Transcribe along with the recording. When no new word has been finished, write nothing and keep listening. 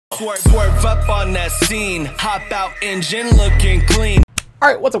Swerve up on that scene, hop out engine looking clean.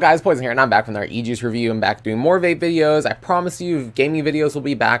 Alright, what's up guys, Poison here, and I'm back from our e-juice review. I'm back doing more vape videos. I promise you, gaming videos will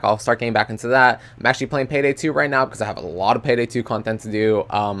be back. I'll start getting back into that. I'm actually playing Payday 2 right now because I have a lot of Payday 2 content to do.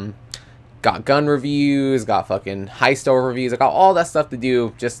 Got gun reviews, got fucking heist store reviews. I got all that stuff to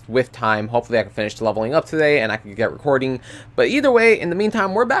do just with time. Hopefully I can finish leveling up today and I can get recording. But either way, in the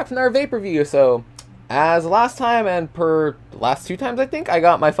meantime, we're back from our vape review. So, as last time and per last 2 times I think, I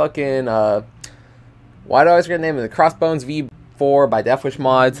got my fucking, why do I always forget the name of the Crossbones V4 by Deathwish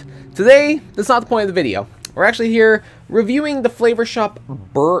Mods. Today, that's not the point of the video. We're actually here reviewing the Flavor Shoppe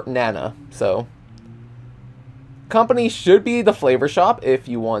Brrrnana. So, company should be the Flavor Shoppe if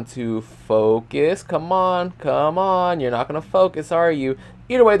you want to focus. Come on, you're not gonna focus, are you?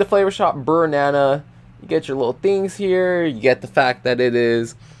 Either way, the Flavor Shoppe Brrrnana, you get your little things here. You get the fact that it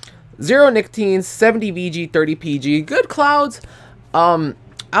is 0 nicotine, 70 VG, 30 PG, good clouds. I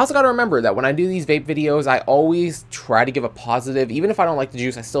also got to remember that when I do these vape videos, I always try to give a positive. Even if I don't like the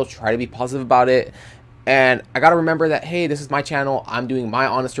juice, I still try to be positive about it. And I got to remember that, hey, this is my channel. I'm doing my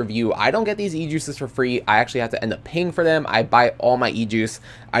honest review. I don't get these e-juices for free. I actually have to end up paying for them. I buy all my e-juice.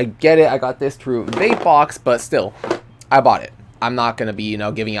 I get it. I got this through Vape Box, but still, I bought it. I'm not going to be,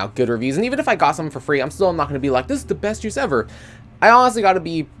 giving out good reviews. And even if I got something for free, I'm still not going to be like, this is the best juice ever. I honestly got to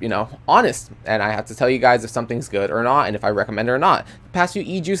be, honest. And I have to tell you guys if something's good or not, and if I recommend it or not. The past few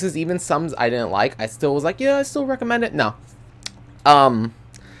e-juices, even some I didn't like, I still was like, yeah, I still recommend it. No.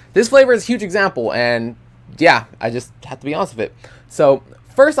 This flavor is a huge example, and yeah, I just have to be honest with it. So,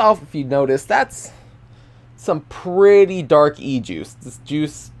 first off, if you notice, that's some pretty dark e-juice. This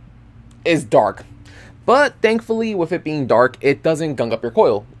juice is dark. But, thankfully, with it being dark, it doesn't gunk up your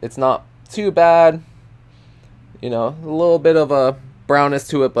coil. It's not too bad. A little bit of a brownness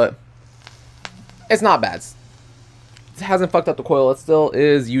to it, but it's not bad. It hasn't fucked up the coil. It still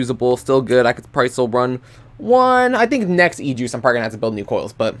is usable, still good. I could probably still run one. I think next e-juice, I'm probably going to have to build new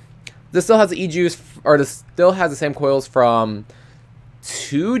coils, but this still has the e-juice, or this still has the same coils from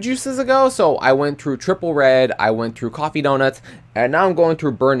 2 juices ago. So I went through Triple Red, I went through Coffee Donuts, and now I'm going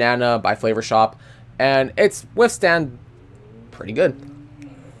through Brrrnana by Flavor Shoppe, and it's withstand pretty good.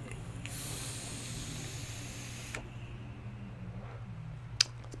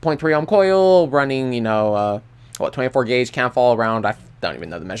 0.3 ohm coil, running, 24 gauge, can't fall around. I don't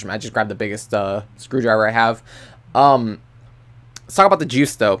even know the measurement. I just grabbed the biggest screwdriver I have. Let's talk about the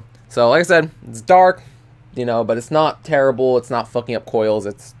juice though. So like I said, it's dark, but it's not terrible. It's not fucking up coils.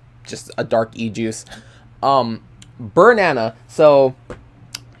 It's just a dark e-juice. Brrrnana. So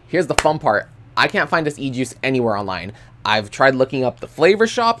here's the fun part. I can't find this e-juice anywhere online. I've tried looking up the Flavor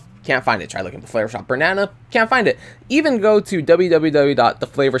Shoppe. Can't find it. Try looking for Flavor Shoppe Brrrnana. Can't find it. Even go to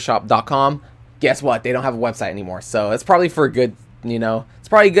www.theflavorshoppe.com. Guess what? They don't have a website anymore. So it's probably for a good, it's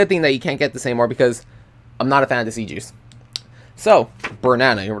probably a good thing that you can't get this anymore because I'm not a fan of this e-juice. So,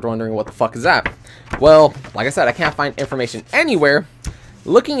 Brrrnana, you're wondering what the fuck is that? Well, like I said, I can't find information anywhere.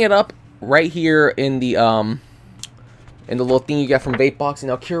 Looking it up right here in the little thing you get from Vape Box,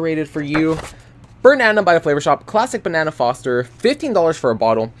 curated for you. Brrrnana by the Flavor Shoppe, classic banana Foster, $15 for a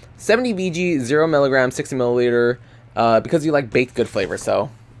bottle, 70 VG, 0 milligrams, 60 milliliter, because you like baked good flavor.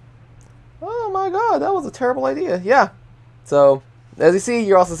 So, oh my god, that was a terrible idea. Yeah. So, as you see,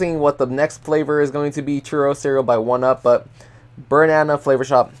 you're also seeing what the next flavor is going to be, Churro Cereal by 1UP, but Brrrnana, Flavor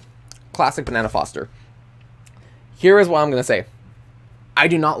Shoppe, classic banana Foster. Here is what I'm going to say. I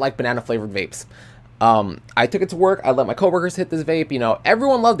do not like banana flavored vapes. I took it to work. I let my coworkers hit this vape.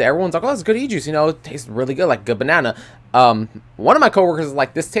 Everyone loved it. Everyone's like, "Oh, it's good e-juice. It tastes really good, like good banana." One of my coworkers is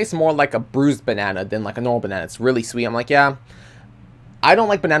like, "This tastes more like a bruised banana than like a normal banana. It's really sweet." I'm like, "Yeah, I don't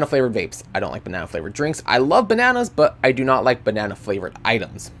like banana flavored vapes. I don't like banana flavored drinks. I love bananas, but I do not like banana flavored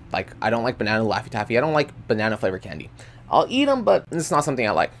items. Like, I don't like banana Laffy Taffy. I don't like banana flavored candy. I'll eat them, but it's not something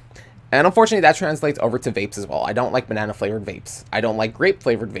I like." And unfortunately, that translates over to vapes as well. I don't like banana flavored vapes. I don't like grape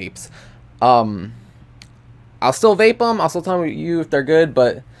flavored vapes. I'll still vape them. I'll still tell you if they're good,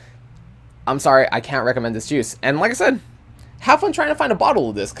 but I'm sorry, I can't recommend this juice. And like I said, have fun trying to find a bottle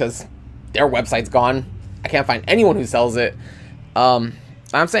of this because their website's gone. I can't find anyone who sells it. I'm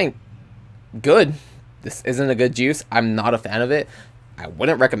saying, good. This isn't a good juice. I'm not a fan of it. I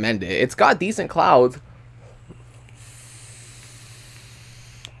wouldn't recommend it. It's got decent clouds.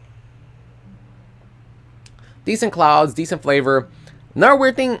 Decent clouds, decent flavor. Another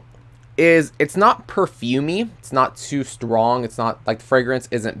weird thing is it's not perfumey. It's not too strong. It's not like the fragrance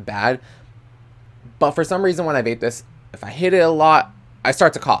isn't bad. But for some reason when I vape this, if I hit it a lot, I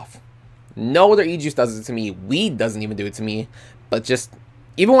start to cough. No other e-juice does it to me. Weed doesn't even do it to me. But just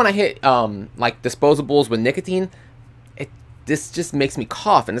even when I hit like disposables with nicotine, this just makes me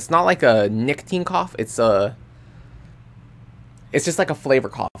cough, and it's not like a nicotine cough. It's just like a flavor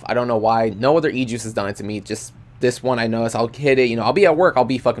cough. I don't know why. No other e-juice has done it to me. Just this one I notice. I'll hit it, you know, I'll be at work, I'll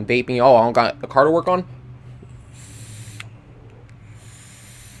be fucking vaping. Oh, I don't got a car to work on.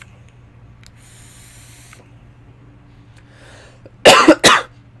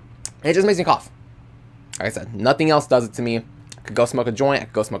 It just makes me cough. Like I said, nothing else does it to me. I could go smoke a joint, I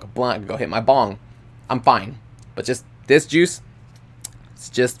could go smoke a blunt, I could go hit my bong. I'm fine. But just this juice, it's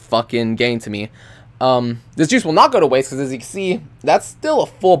just fucking game to me. This juice will not go to waste, because as you can see, that's still a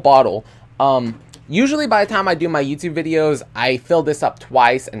full bottle. Usually by the time I do my YouTube videos, I fill this up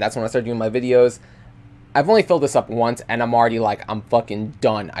twice, and that's when I start doing my videos. I've only filled this up once, and I'm already like, I'm fucking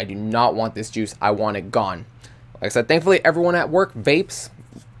done. I do not want this juice. I want it gone. Like I said, thankfully everyone at work vapes.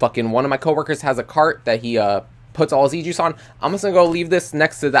 Fucking one of my coworkers has a cart that he puts all his e-juice on. I'm just gonna go leave this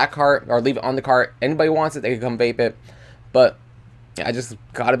next to that cart, or leave it on the cart. Anybody wants it, they can come vape it. But yeah, I just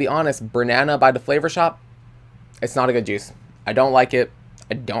gotta be honest, Brrrnana by the Flavor Shoppe, it's not a good juice. I don't like it.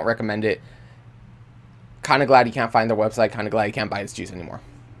 I don't recommend it. Kind of glad you can't find their website. Kind of glad you can't buy this juice anymore.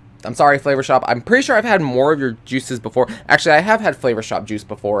 I'm sorry, Flavor Shoppe. I'm pretty sure I've had more of your juices before. Actually, I have had Flavor Shoppe juice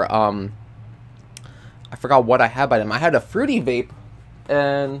before. I forgot what I had by them. I had a fruity vape,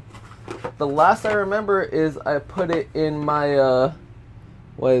 and the last I remember is I put it in my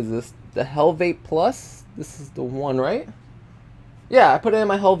what is this? The Hell Vape Plus. This is the one, right? Yeah, I put it in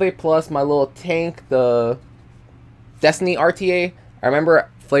my Hell Vape Plus, my little tank, the Destiny RTA. I remember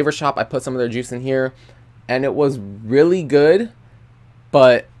Flavor Shoppe, I put some of their juice in here, and it was really good,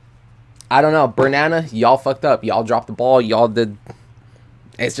 but I don't know, Brrrnana, y'all fucked up. Y'all dropped the ball. Y'all did.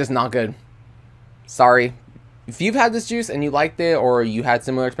 It's just not good. Sorry. If you've had this juice and you liked it, or you had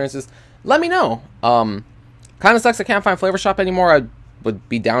similar experiences, let me know. Kind of sucks I can't find Flavor Shoppe anymore. I would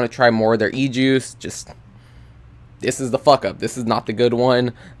be down to try more of their e-juice. Just, this is the fuck up. This is not the good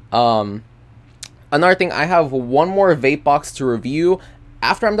one. Another thing, I have one more vape box to review.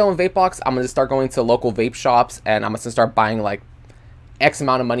 After I'm done with vape box, I'm going to start going to local vape shops, and I'm going to start buying like X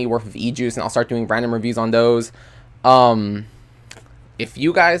amount of money worth of e-juice, and I'll start doing random reviews on those. If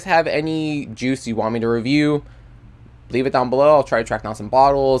you guys have any juice you want me to review, leave it down below. I'll try to track down some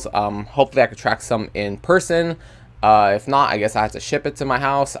bottles. Hopefully I could track some in person. If not, I guess I have to ship it to my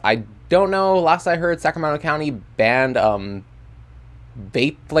house. I don't know. Last I heard, Sacramento County banned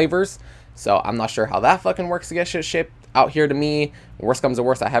vape flavors, so I'm not sure how that fucking works to get shit shipped out here to me. Worst comes to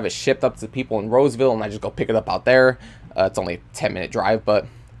worst, I have it shipped up to people in Roseville, and I just go pick it up out there. It's only a 10-minute drive, but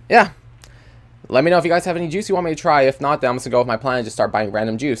yeah. Let me know if you guys have any juice you want me to try. If not, then I'm just gonna go with my plan and just start buying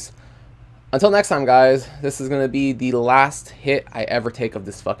random juice. Until next time, guys, this is gonna be the last hit I ever take of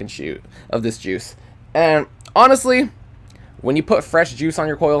this fucking juice. And honestly, when you put fresh juice on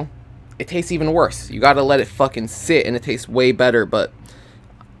your coil, it tastes even worse. You gotta let it fucking sit, and it tastes way better, but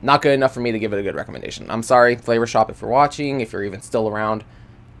not good enough for me to give it a good recommendation. I'm sorry, Flavor Shoppe, if you're watching, if you're even still around.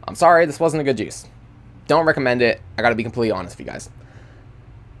 I'm sorry, this wasn't a good juice. Don't recommend it. I gotta be completely honest with you guys.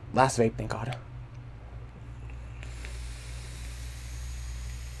 Last vape, thank God.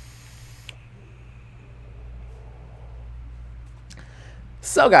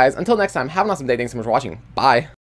 So guys, until next time, have an awesome day. Thanks so much for watching. Bye.